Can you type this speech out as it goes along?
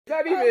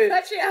Not even.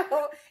 Cut you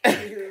out.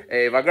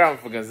 Hey, my grandma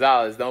from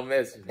Gonzalez. Don't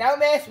mess with her. Don't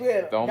mess with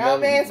her. Don't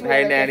mess with her.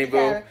 Hey, Nanny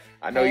Boo.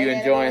 I know you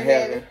enjoying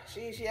heaven.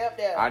 She up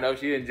there. I know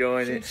she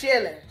enjoying it. She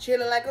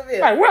chilling like a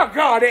villain. Like, where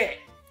God at?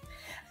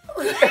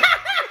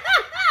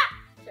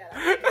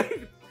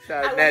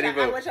 Shout out Nanny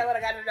Boo. I wish I would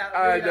have got it out.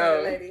 I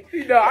know. Lady.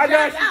 You know, I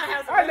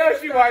know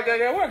she right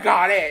there. Where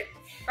God at?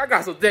 I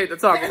got some things to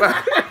talk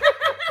about.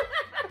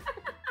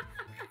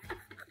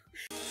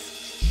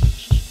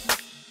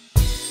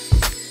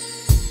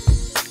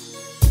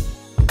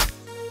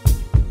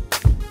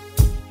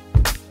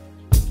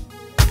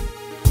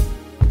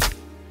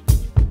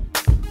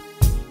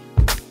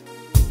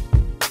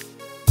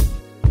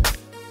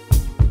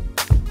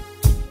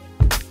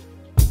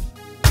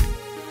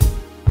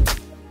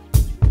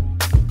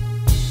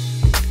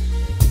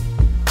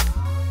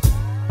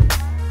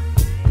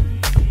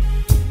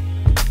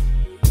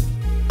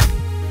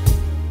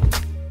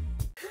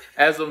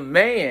 As a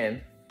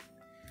man,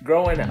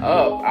 growing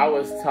up, I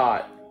was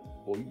taught,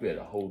 well, you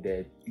better hold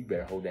that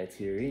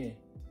tear in.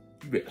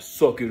 You better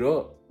suck it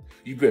up.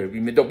 You better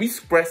don't be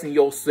expressing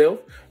yourself.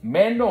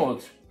 Men don't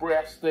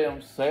express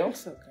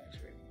themselves. So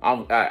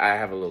country. I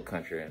have a little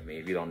country in me.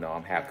 If you don't know,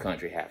 I'm half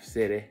country, half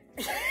city.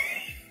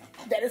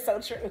 That is so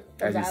true.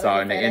 As you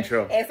saw in the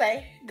intro.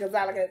 Essay.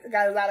 Gonzalez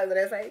an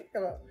essay.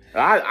 Come on.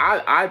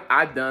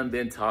 I done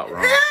been taught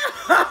wrong.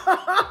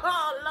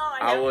 Oh,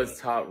 Lord. I was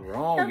taught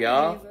wrong,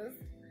 y'all.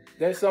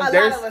 There's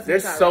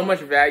so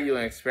much value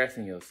in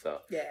expressing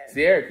yourself. Yeah.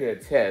 Sierra could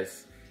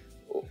attest.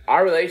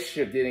 Our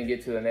relationship didn't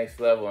get to the next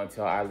level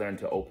until I learned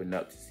to open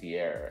up to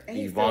Sierra,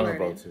 be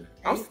vulnerable to.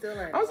 I'm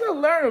still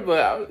learning,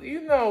 but you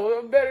know,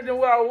 I'm better than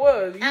what I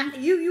was.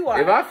 You are.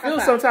 If I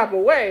feel some type of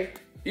way,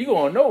 you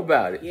gonna know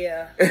about it.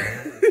 Yeah.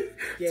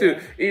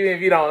 Too, even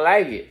if you don't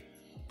like it.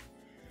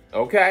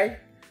 Okay.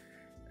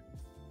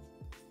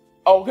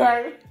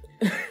 Okay.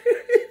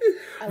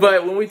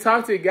 But when we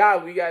talk to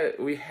God,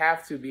 we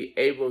have to be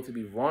able to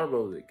be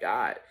vulnerable to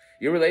God.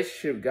 Your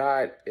relationship with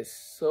God is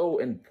so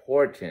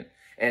important.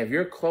 And if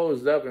you're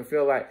closed up and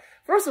feel like,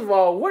 first of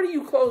all, what are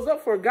you closed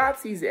up for? God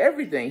sees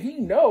everything. He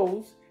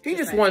knows. He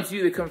just wants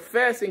you to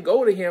confess and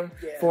go to him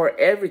for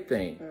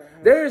everything.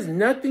 Mm-hmm. There is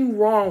nothing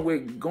wrong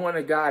with going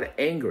to God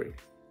angry.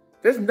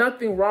 There's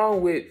nothing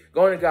wrong with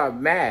going to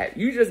God mad.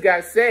 You just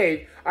got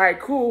saved. All right,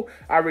 cool.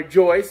 I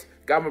rejoice.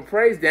 Got my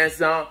praise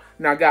dance on.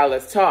 Now, God,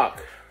 let's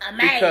talk.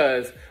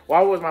 Because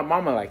why was my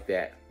mama like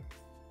that?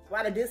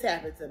 Why did this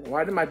happen to me?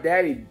 Why did my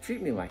daddy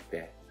treat me like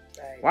that?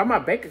 Right. Why my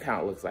bank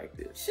account looks like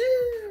this?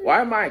 Shoo.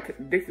 Why am I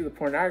addicted to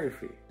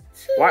pornography?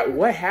 Shoo.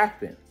 What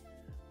happened?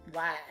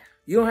 Why?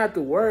 You don't have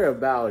to worry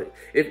about it.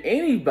 If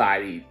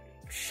anybody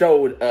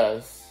showed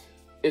us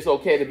it's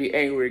okay to be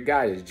angry with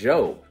God, it's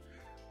Job.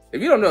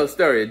 If you don't know the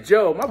story of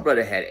Job, my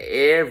brother had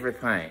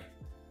everything.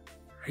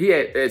 He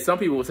had, some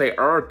people would say,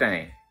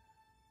 everything.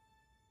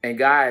 And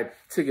God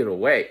took it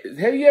away.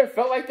 Have you ever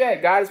felt like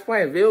that? God is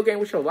playing a video game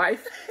with your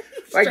life?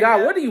 Like,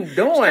 God, what are you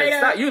doing?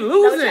 Stop. You're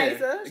losing.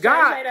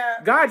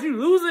 God, you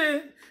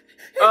losing.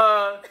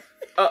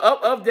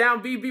 Up,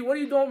 down, BB. What are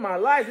you doing with my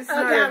life? This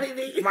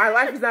is my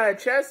life is not a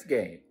chess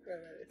game.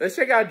 Let's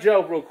check out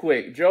Job real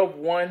quick. Job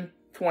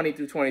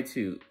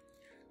 1:20-22.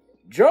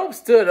 Job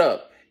stood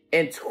up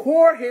and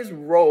tore his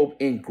robe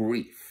in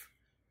grief.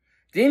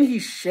 Then he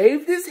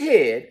shaved his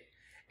head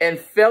and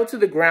fell to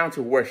the ground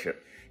to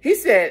worship. He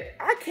said,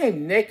 I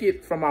came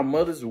naked from my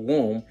mother's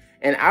womb,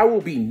 and I will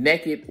be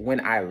naked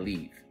when I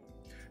leave.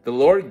 The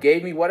Lord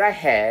gave me what I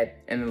had,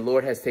 and the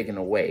Lord has taken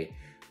away.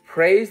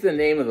 Praise the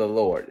name of the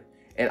Lord.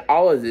 And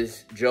all of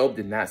this, Job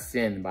did not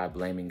sin by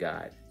blaming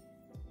God.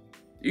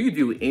 You can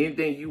do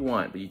anything you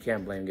want, but you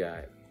can't blame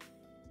God.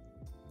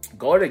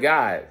 Go to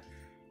God.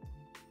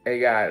 Hey,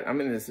 God, I'm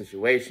in this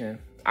situation.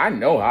 I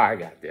know how I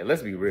got there.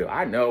 Let's be real.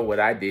 I know what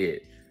I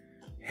did.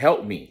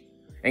 Help me.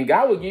 And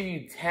God will give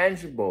you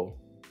tangible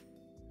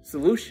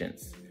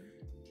solutions.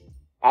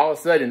 All of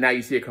a sudden, now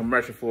you see a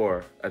commercial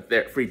for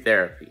free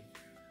therapy.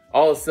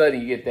 All of a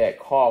sudden, you get that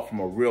call from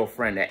a real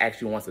friend that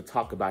actually wants to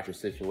talk about your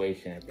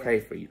situation and pray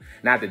for you.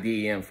 Not the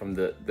DM from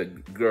the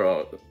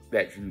girl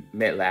that you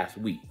met last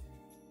week.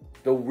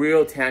 The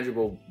real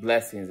tangible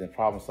blessings and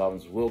problem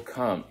solvings will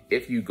come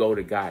if you go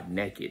to God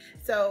naked.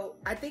 So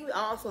I think we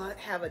also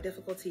have a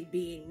difficulty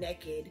being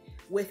naked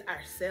with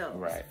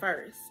ourselves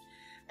first.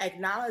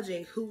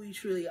 Acknowledging who we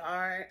truly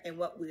are and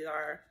what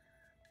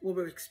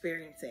we're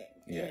experiencing.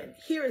 Yeah. And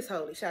here is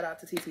holy. Shout out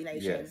to TT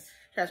Nation,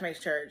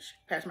 Transformation Church,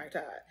 Pastor Mike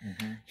Todd.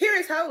 Mm-hmm. Here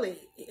is holy.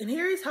 And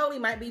here is holy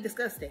might be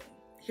disgusting.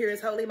 Here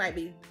is holy might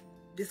be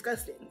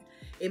disgusting.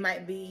 It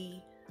might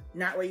be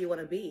not where you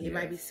want to be. It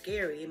might be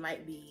scary. It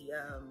might be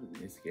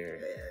it's scary.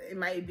 It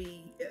might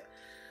be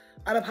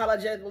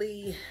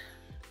unapologetically,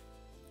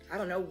 I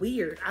don't know,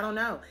 weird. I don't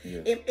know.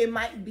 Yeah. It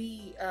might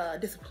be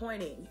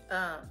disappointing.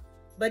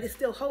 But it's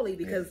still holy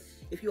because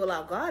if you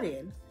allow God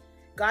in,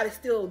 God is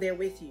still there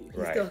with you.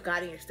 He's still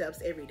guiding your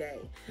steps every day.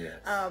 Yes.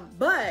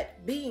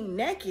 But being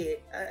naked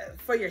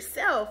for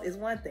yourself is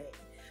one thing.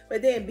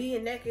 But then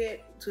being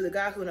naked to the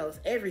God who knows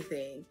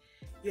everything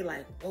you're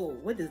like, whoa,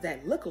 what does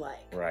that look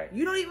like? Right.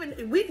 You don't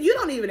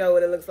even know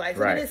what it looks like.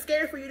 So right. it's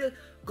scary for you to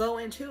go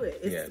into it.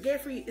 It's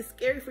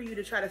scary for you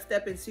to try to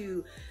step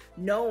into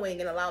knowing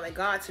and allowing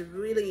God to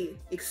really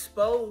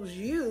expose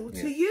you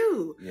to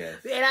you. Yes.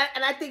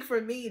 And I think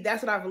for me,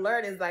 that's what I've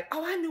learned is like,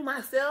 oh, I knew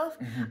myself.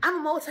 Mm-hmm.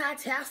 I'm a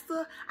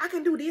multitasker. I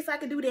can do this, I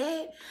can do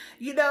that.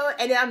 You know,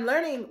 and then I'm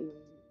learning,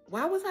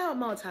 why was I a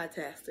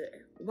multitasker?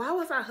 Why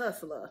was I a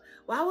hustler?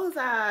 Why was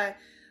I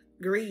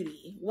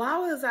greedy? Why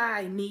was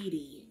I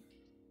needy?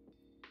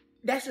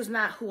 That's just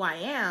not who I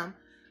am,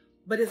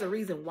 but it's a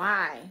reason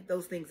why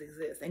those things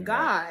exist. And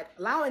God,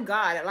 allowing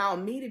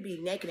me to be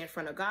naked in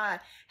front of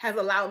God has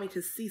allowed me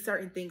to see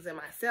certain things in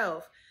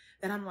myself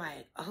that I'm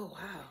like, oh,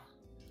 wow.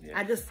 Yeah.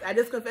 I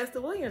just confessed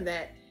to William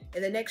that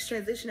in the next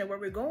transition of where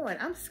we're going,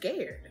 I'm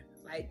scared.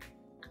 Like,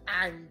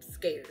 I'm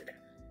scared.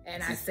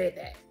 And I said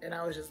that. And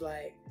I was just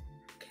like,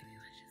 can't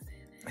believe I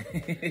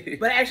just said that.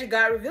 But actually,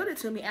 God revealed it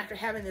to me after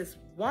having this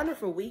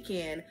wonderful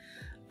weekend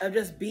of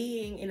just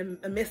being in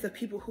the midst of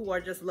people who are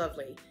just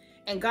lovely.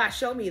 And God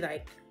showed me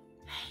like,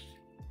 hey,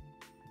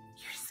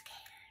 you're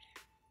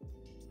scared.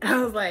 And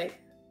I was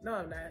like, no,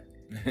 I'm not.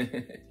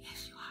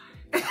 Yes, you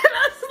are. And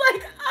I was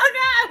like, oh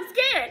God, I'm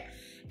scared.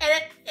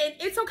 And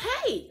it's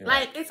okay. Yeah.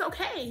 Like, it's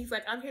okay. He's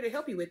like, I'm here to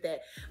help you with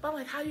that. But I'm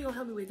like, how you gonna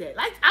help me with that?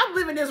 Like, I'm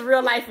living this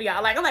real life for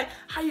y'all. Like, I'm like,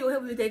 how you gonna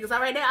help me with that? Because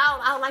right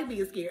now, I don't like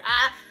being scared.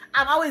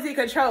 I'm always in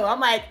control. I'm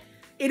like,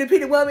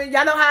 independent woman,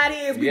 y'all know how it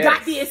is. We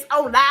got this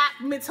on lock.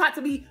 Been taught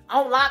to be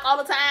on lock all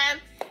the time.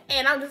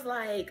 And I'm just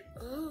like,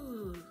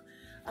 ooh,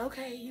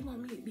 okay, you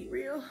want me to be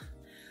real?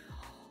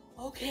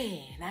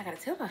 Okay, now I gotta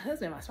tell my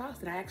husband, my spouse,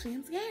 that I actually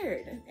am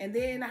scared. And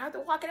then I have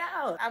to walk it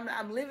out.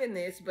 I'm living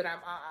this, but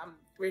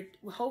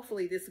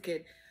hopefully this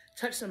could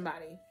touch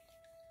somebody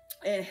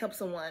and help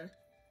someone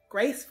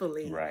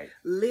gracefully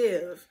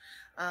live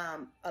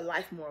a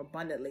life more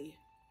abundantly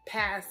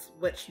past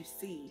what you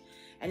see.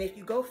 And if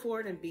you go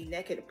forward and be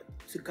naked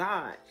to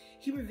God,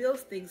 He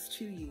reveals things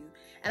to you.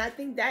 And I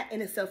think that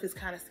in itself is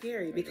kind of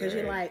scary because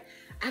you're like,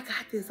 I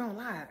got this on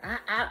live.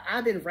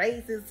 I've been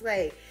raised this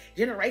way.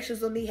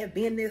 Generations of me have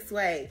been this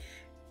way.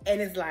 And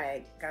it's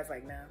like, God's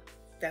like, no,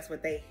 that's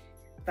what they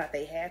thought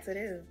they had to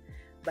do.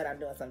 But I'm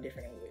doing something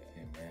different in you.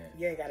 Amen.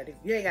 You ain't gotta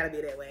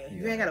be that way.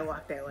 You ain't gotta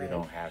walk that way. You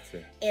don't have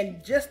to.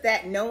 And just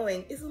that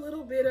knowing is a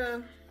little bit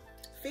of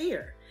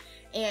fear.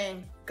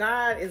 And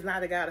God is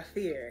not a God of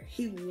fear.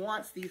 He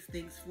wants these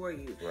things for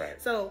you.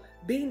 Right. So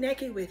be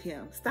naked with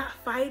Him. Stop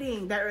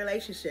fighting that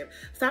relationship.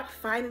 Stop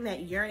fighting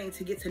that yearning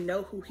to get to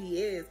know who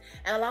He is.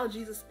 And allow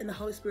Jesus and the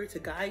Holy Spirit to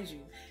guide you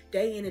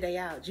day in and day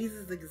out. Jesus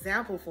is an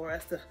example for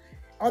us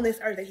on this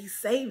earth that He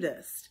saved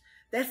us.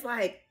 That's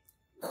like,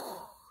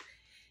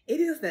 it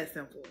is that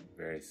simple.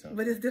 Very simple.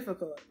 But it's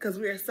difficult because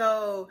we are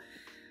so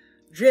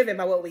driven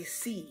by what we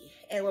see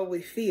and what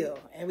we feel.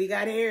 And we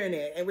got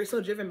internet and we're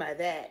so driven by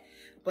that.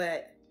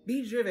 But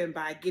be driven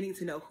by getting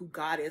to know who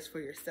God is for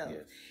yourself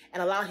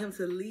and allow Him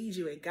to lead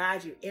you and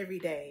guide you every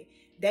day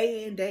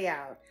in, day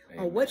out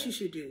on what you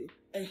should do.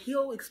 And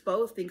He'll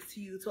expose things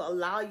to you to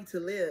allow you to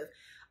live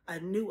a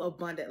new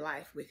abundant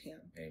life with Him.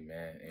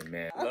 Amen.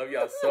 Amen. Love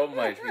y'all so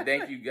much. We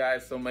thank you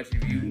guys so much.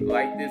 If you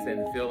like this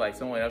and feel like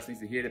someone else needs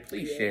to hear it,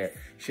 please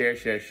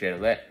share.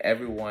 Let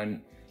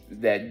everyone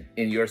that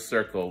in your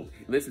circle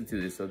listen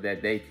to this so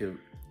that they could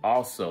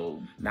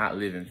also not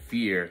live in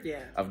fear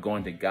of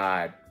going to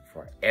God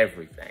for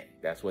everything.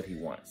 That's what He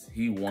wants.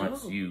 He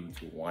wants you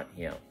to want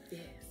Him. Yes.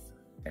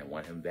 And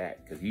want Him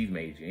back because He's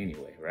made you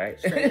anyway, right?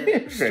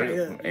 Straight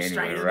up.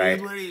 Anyway,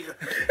 right?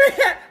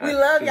 We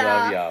love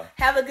y'all.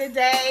 Have a good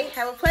day.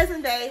 Have a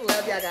pleasant day.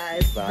 Love y'all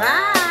guys.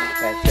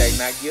 Bye.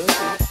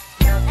 #NotGuilty.